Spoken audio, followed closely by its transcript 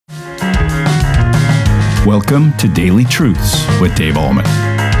Welcome to Daily Truths with Dave Allman.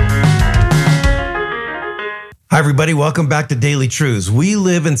 Hi, everybody. Welcome back to Daily Truths. We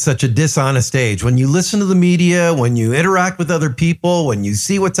live in such a dishonest age. When you listen to the media, when you interact with other people, when you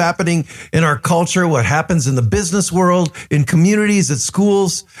see what's happening in our culture, what happens in the business world, in communities, at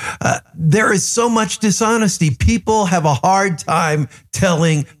schools, there is so much dishonesty. People have a hard time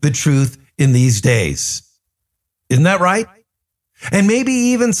telling the truth in these days. Isn't that right? And maybe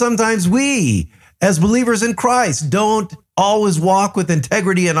even sometimes we, as believers in Christ, don't always walk with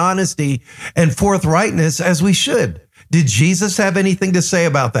integrity and honesty and forthrightness as we should. Did Jesus have anything to say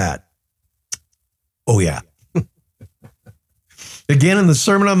about that? Oh, yeah. Again, in the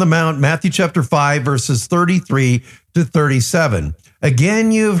Sermon on the Mount, Matthew chapter 5, verses 33 to 37.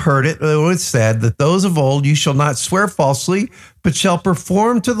 Again, you have heard it said that those of old, you shall not swear falsely, but shall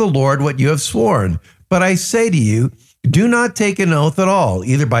perform to the Lord what you have sworn. But I say to you, do not take an oath at all,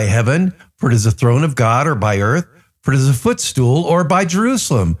 either by heaven, for it is the throne of God, or by earth, for it is a footstool, or by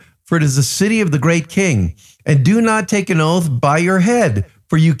Jerusalem, for it is the city of the great king. And do not take an oath by your head,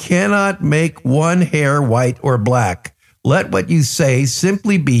 for you cannot make one hair white or black. Let what you say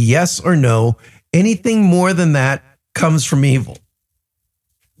simply be yes or no. Anything more than that comes from evil.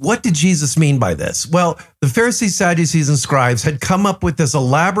 What did Jesus mean by this? Well, the Pharisees, Sadducees, and scribes had come up with this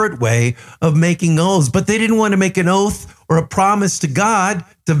elaborate way of making oaths, but they didn't want to make an oath or a promise to God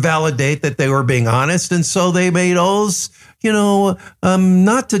to validate that they were being honest. And so they made oaths,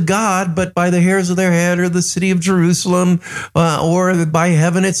 not to God, but by the hairs of their head, or the city of Jerusalem, or by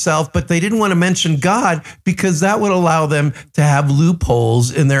heaven itself. But they didn't want to mention God because that would allow them to have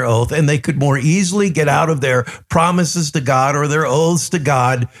loopholes in their oath, and they could more easily get out of their promises to God or their oaths to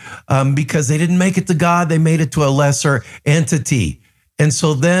God because they didn't make it to God. They made it to a lesser entity. And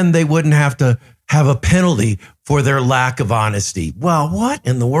so then they wouldn't have to have a penalty for their lack of honesty. Well, what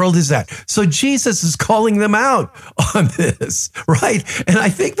in the world is that? So Jesus is calling them out on this, right? And I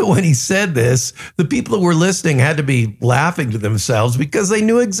think that when he said this, the people that were listening had to be laughing to themselves because they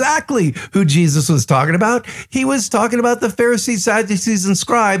knew exactly who Jesus was talking about. He was talking about the Pharisees, Sadducees, and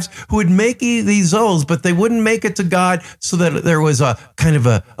scribes who would make these oaths, but they wouldn't make it to God, so that there was a kind of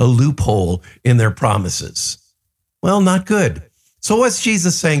a loophole in their promises. Well, not good. So what's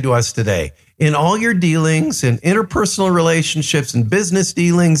Jesus saying to us today? In all your dealings, in interpersonal relationships and business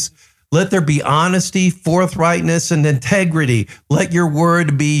dealings, let there be honesty, forthrightness, and integrity. Let your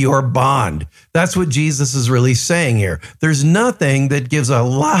word be your bond. That's what Jesus is really saying here. There's nothing that gives a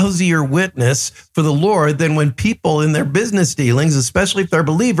lousier witness for the Lord than when people in their business dealings, especially if they're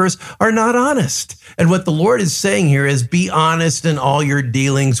believers, are not honest. And what the Lord is saying here is be honest in all your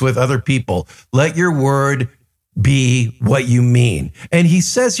dealings with other people. Let your word be what you mean. And he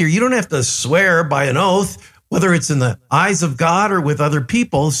says here, you don't have to swear by an oath, whether it's in the eyes of God or with other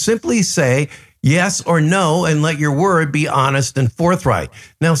people. Simply say yes or no, and let your word be honest and forthright.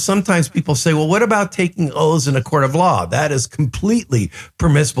 Now, sometimes people say, well, what about taking oaths in a court of law? That is completely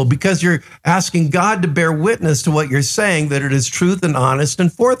permissible because you're asking God to bear witness to what you're saying, that it is truth and honest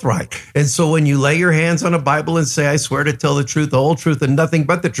and forthright. And so when you lay your hands on a Bible and say, I swear to tell the truth, the whole truth, and nothing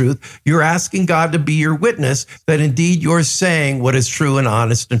but the truth, you're asking God to be your witness that indeed you're saying what is true and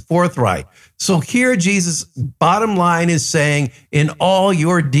honest and forthright. So here Jesus, bottom line, is saying, in all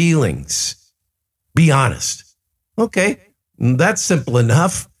your dealings, be honest. Okay, that's simple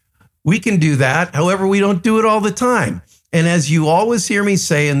enough. We can do that. However, we don't do it all the time. And as you always hear me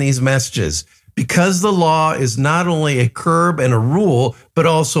say in these messages, because the law is not only a curb and a rule, but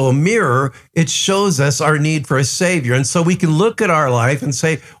also a mirror, it shows us our need for a Savior. And so we can look at our life and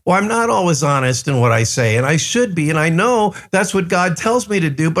say, well, I'm not always honest in what I say, and I should be. And I know that's what God tells me to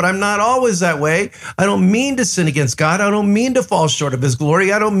do, but I'm not always that way. I don't mean to sin against God. I don't mean to fall short of his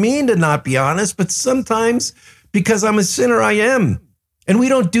glory. I don't mean to not be honest, but sometimes because I'm a sinner, I am. And we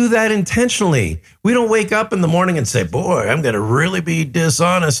don't do that intentionally. We don't wake up in the morning and say, boy, I'm going to really be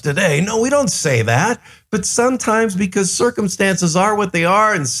dishonest today. No, we don't say that. But sometimes because circumstances are what they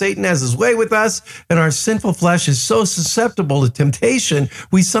are and Satan has his way with us and our sinful flesh is so susceptible to temptation,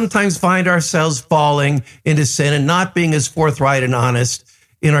 we sometimes find ourselves falling into sin and not being as forthright and honest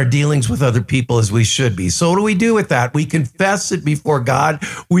in our dealings with other people as we should be. So what do we do with that? We confess it before God.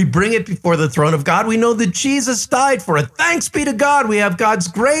 We bring it before the throne of God. We know that Jesus died for it. Thanks be to God. We have God's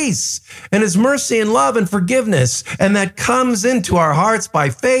grace and his mercy and love and forgiveness. And that comes into our hearts by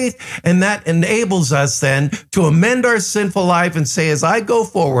faith. And that enables us then to amend our sinful life and say, as I go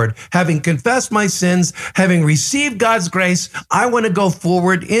forward, having confessed my sins, having received God's grace, I want to go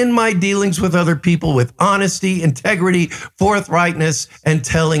forward in my dealings with other people with honesty, integrity, forthrightness, and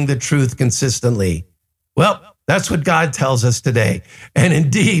telling the truth consistently. Well, That's what God tells us today. And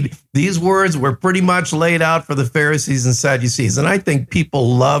indeed, these words were pretty much laid out for the Pharisees and Sadducees. And I think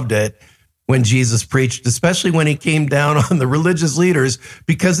people loved it when Jesus preached, especially when he came down on the religious leaders,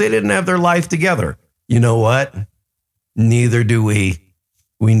 because they didn't have their life together. You know what? Neither do we.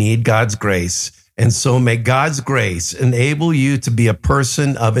 We need God's grace. And so may God's grace enable you to be a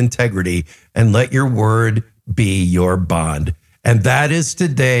person of integrity and let your word be your bond. And that is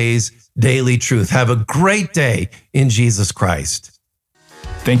today's Daily Truth. Have a great day in Jesus Christ.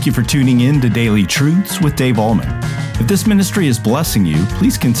 Thank you for tuning in to Daily Truths with Dave Allman. If this ministry is blessing you,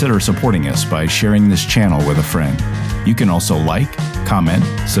 please consider supporting us by sharing this channel with a friend. You can also like, comment,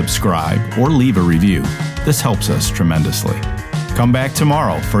 subscribe, or leave a review. This helps us tremendously. Come back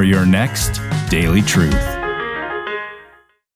tomorrow for your next Daily Truth.